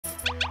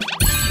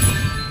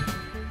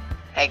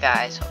Hey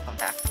guys, welcome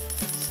back.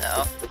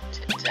 So,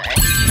 today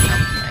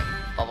I'm playing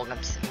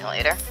Bubblegum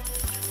Simulator,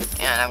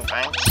 and I'm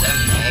going to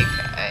make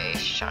a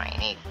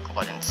shiny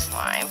golden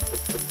slime.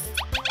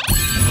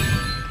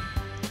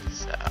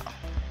 So, I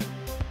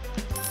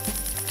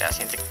just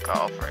need to go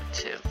over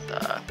to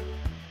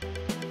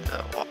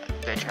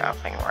the trial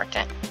thing worked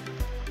in.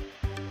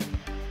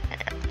 I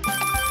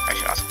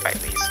should also fight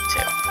these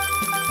too.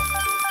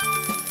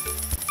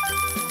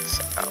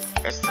 So,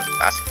 here's the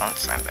last golden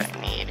slime that I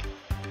need.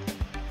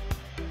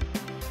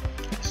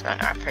 So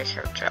now I place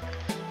here check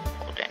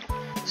golden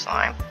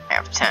slime. I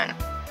have 10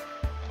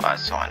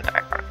 plus one that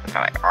I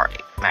already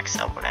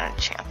maxed out with an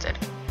enchanted.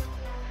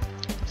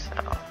 So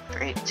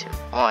 3, 2,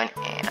 1,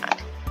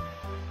 and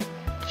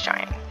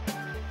shine.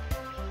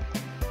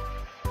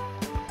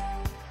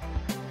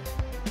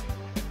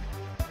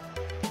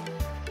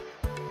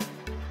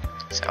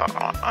 So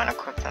I'll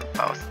unequip them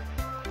both.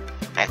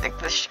 I think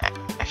the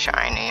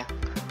shiny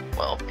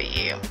will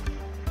be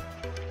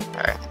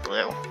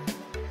blue.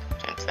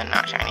 The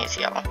not shiny is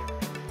yellow.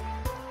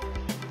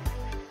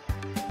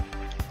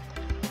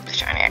 The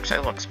shiny actually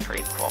looks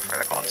pretty cool for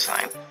the golden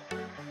slime.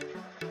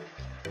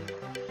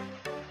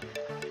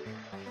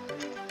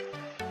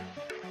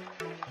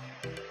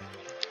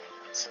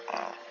 So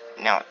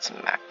now it's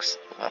max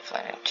level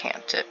and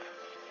enchanted.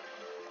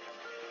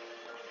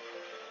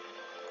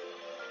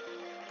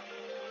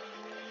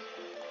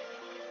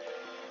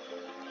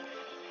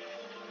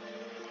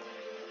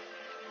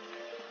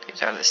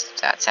 These are the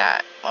stats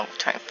at level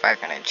 25,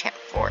 gonna enchant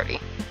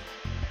 40.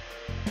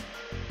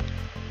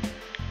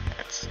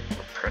 That's a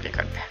pretty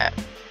good pet.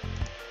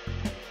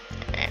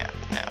 And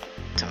now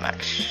to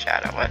max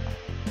shadow it.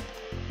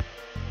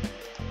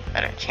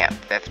 At enchant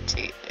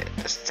 50, the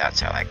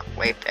stats are like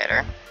way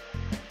better.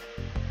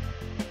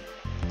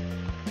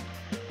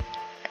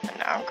 And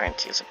now I'm going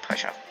to use a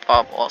potion of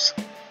bubbles.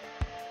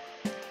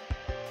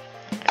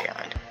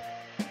 And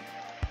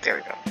there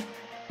we go.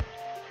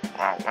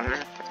 Wow,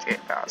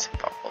 158,000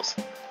 bubbles.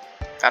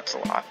 That's a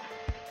lot.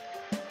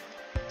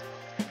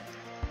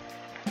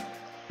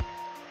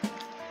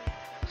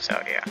 So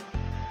yeah,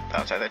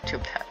 those are the two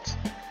pets.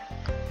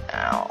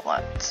 Now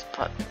let's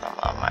put them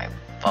on my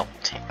bubble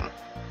team.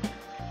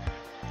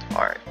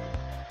 Or,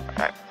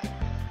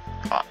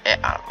 well,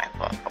 on my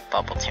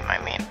bubble team, I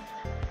mean.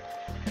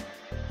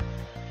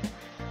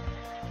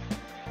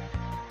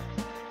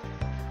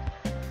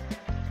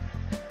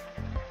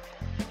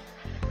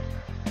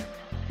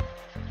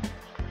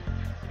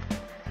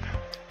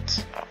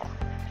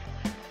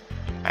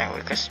 My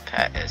weakest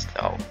pet is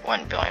the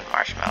 1 billion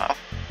marshmallow,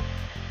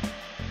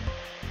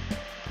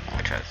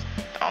 which was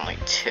only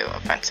 2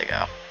 events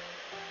ago.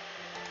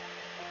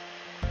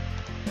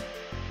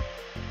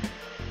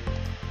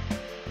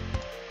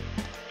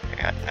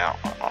 Yeah, now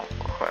I'll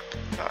equip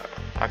the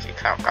Lucky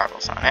Cow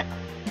goggles on it.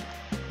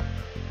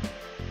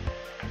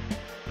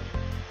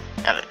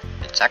 And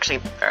it's actually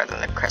better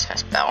than the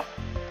Christmas bell.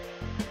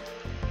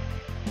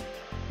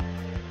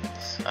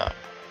 So.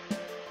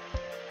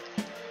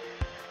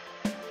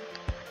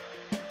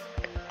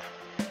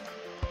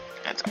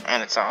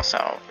 And it's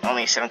also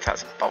only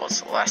 7,000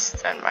 bubbles less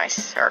than my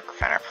Cirque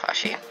Fenner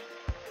plushie.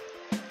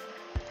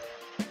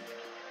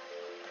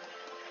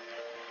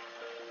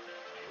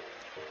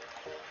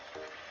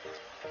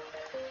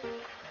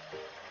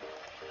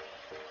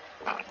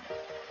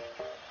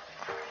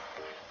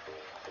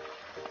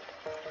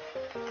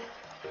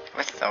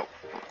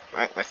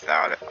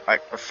 Without it,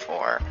 like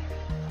before,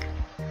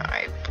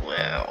 I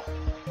blew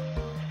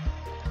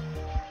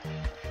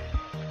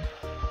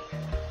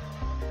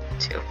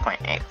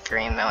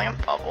 2.83 million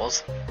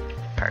bubbles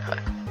per click,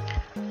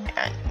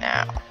 and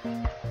now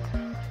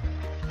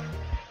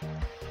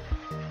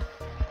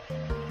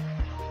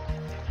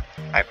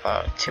I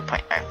blew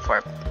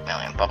 2.94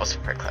 million bubbles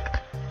per click,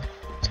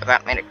 so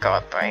that made it go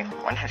up by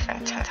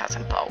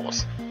 110,000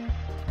 bubbles.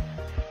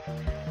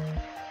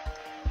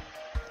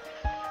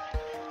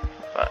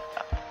 But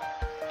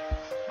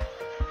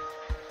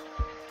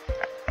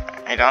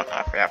I don't know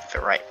if we have the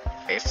right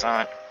face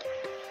on.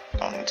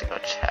 I'll need to go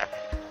check.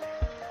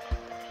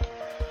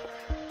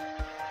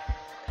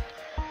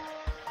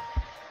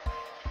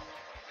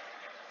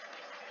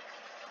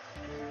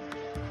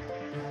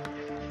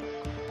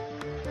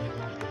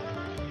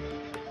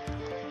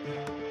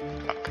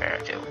 Okay, I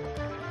do.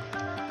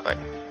 Good.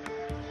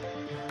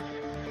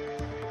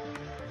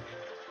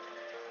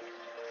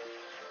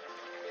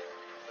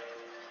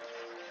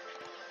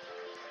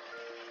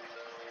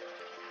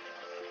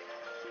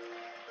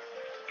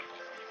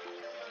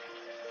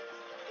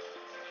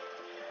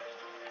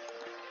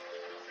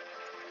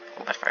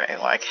 But if I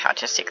like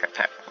hatch a secret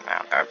pet from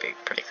that, that would be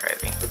pretty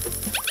crazy.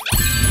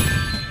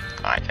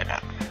 Oh, I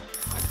didn't.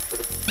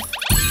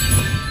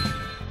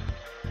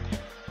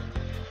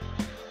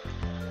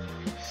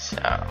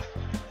 So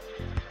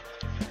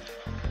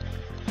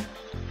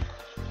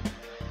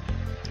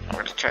I'm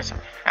going to try some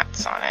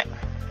hats on it.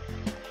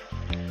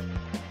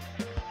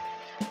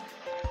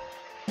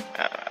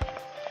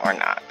 Or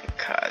not,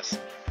 because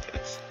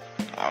it's,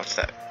 well, it's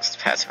the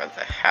pets where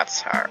the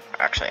hats are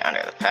actually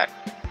under the pet.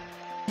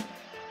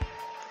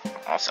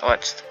 Also,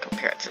 let's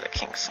compare it to the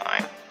king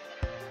slime.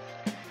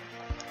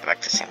 They're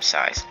like the same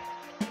size.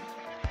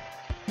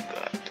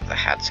 But do the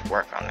hats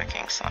work on the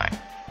king slime?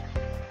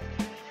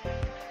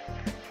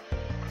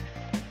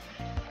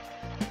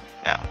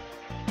 No.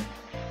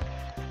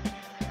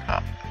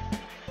 Oh.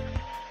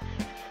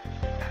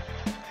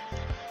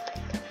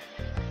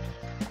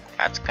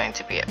 That's going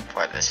to be it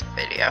for this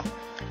video.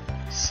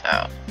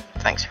 So,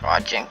 thanks for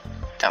watching.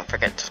 Don't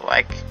forget to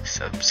like,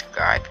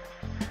 subscribe,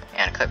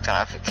 and click the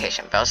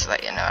notification bell so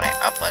that you know when I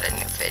upload a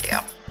new video.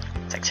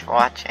 Thanks for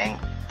watching.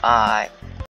 Bye.